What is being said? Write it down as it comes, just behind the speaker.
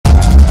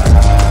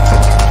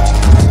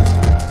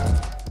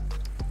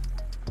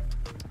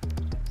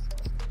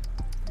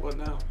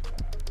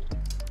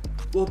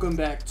Welcome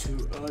back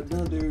to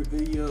another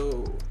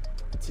video.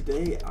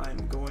 Today I'm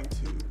going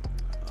to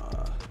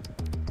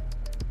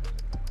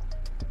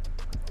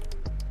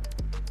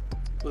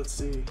let's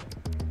see.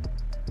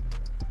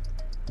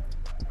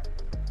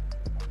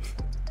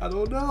 I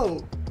don't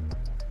know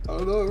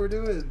what we're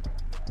doing.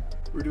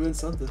 We're doing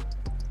something.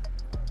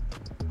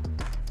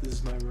 This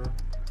is my room.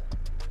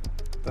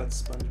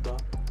 That's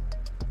SpongeBob.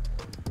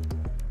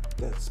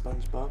 That's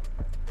SpongeBob.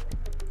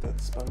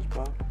 That's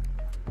SpongeBob.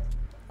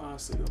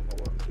 Honestly don't know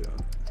what I'm doing.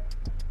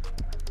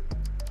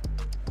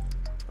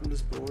 I'm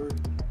just bored.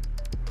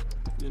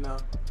 You know,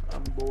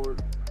 I'm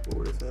bored.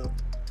 Bored as hell.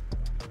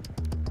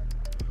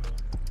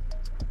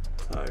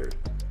 Tired.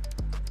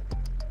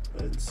 I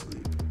didn't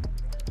sleep.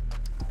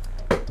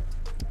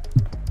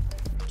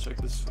 Check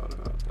this photo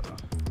out though.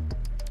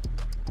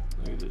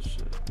 Look at this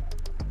shit.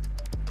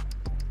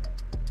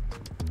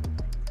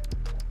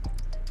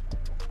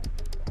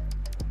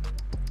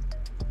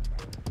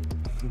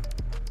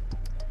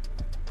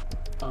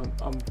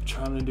 I'm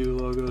trying to do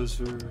logos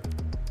for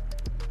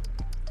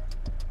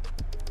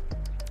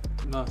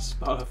my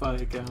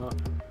Spotify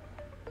account,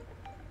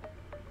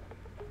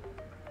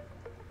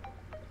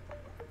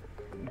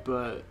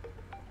 but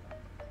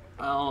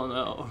I don't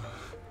know.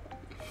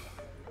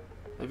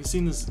 Have you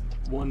seen this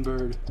one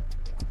bird?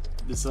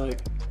 It's like,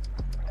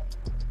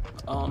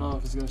 I don't know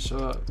if it's gonna show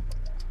up.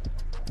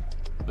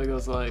 It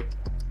goes like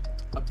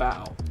a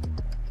bow,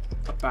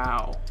 a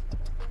bow,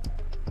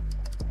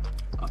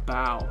 a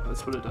bow.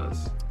 That's what it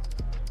does.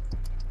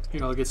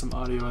 Here, I'll get some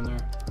audio in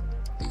there.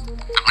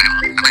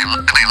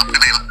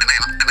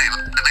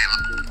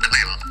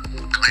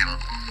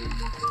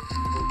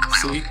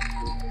 See?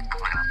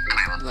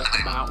 Like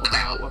about.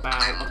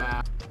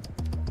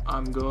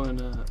 I'm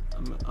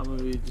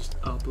gonna be just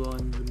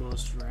uploading the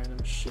most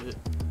random shit.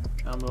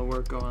 I'm gonna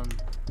work on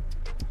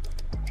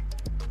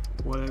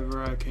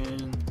whatever I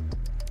can.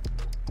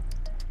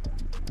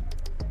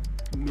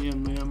 Me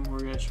and Liam, we're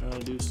gonna try to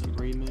do some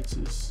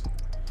remixes.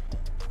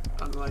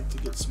 I'd like to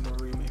get some more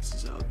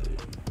remixes out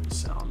that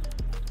sound.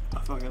 I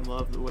fucking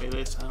love the way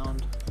they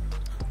sound,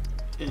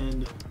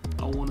 and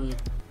I wanna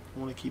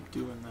keep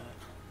doing that.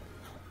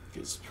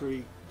 It's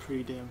pretty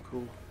damn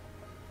cool.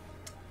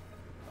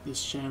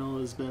 This channel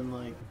has been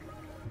like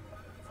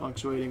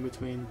fluctuating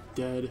between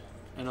dead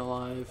and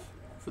alive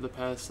for the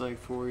past like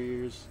 4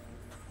 years,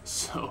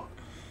 so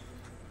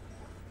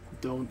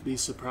don't be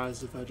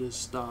surprised if I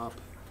just stop.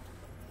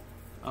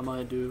 I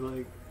might do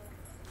like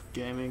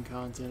gaming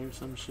content or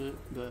some shit,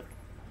 but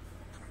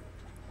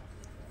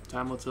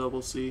time will tell.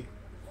 We'll see.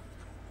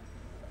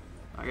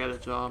 I got a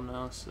job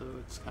now, so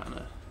it's kind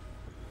of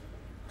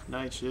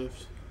night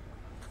shift,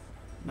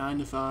 9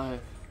 to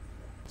 5.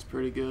 It's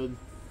pretty good.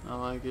 I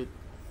like it,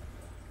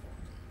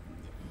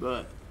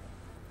 but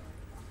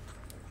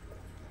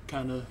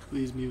kind of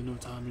leaves me with no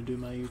time to do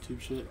my YouTube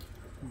shit.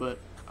 But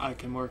I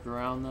can work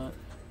around that,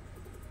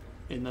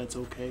 and that's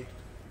okay.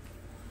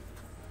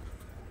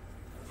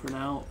 For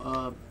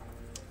now,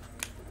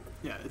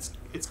 yeah,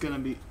 it's gonna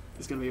be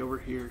over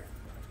here.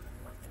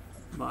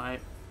 My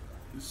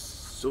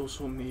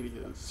social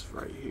medias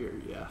right here,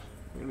 yeah,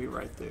 they're gonna be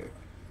right there.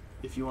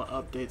 If you want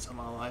updates on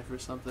my life or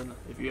something,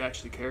 if you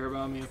actually care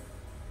about me.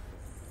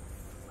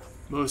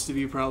 Most of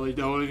you probably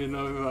don't even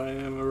know who I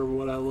am or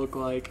what I look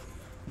like,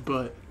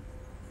 but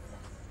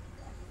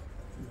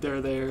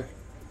they're there.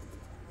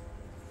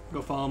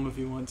 Go follow them if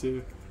you want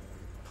to.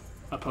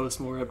 I post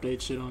more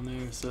update shit on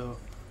there, so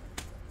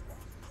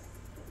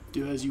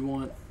do as you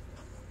want.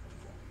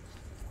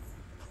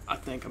 I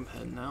think I'm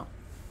heading out.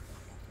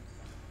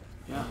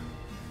 Yeah,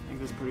 I think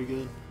that's pretty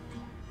good.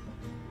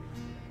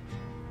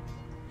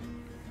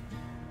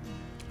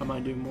 I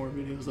might do more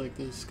videos like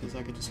this because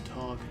I could just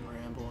talk and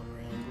ramble and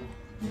ramble.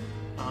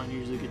 I don't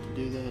usually get to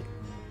do that,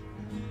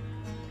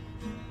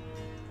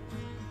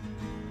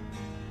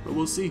 but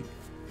we'll see.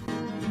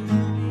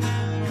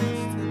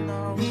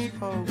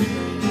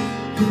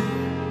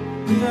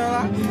 Girl,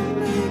 I can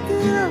make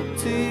it up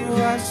to you,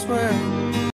 I swear.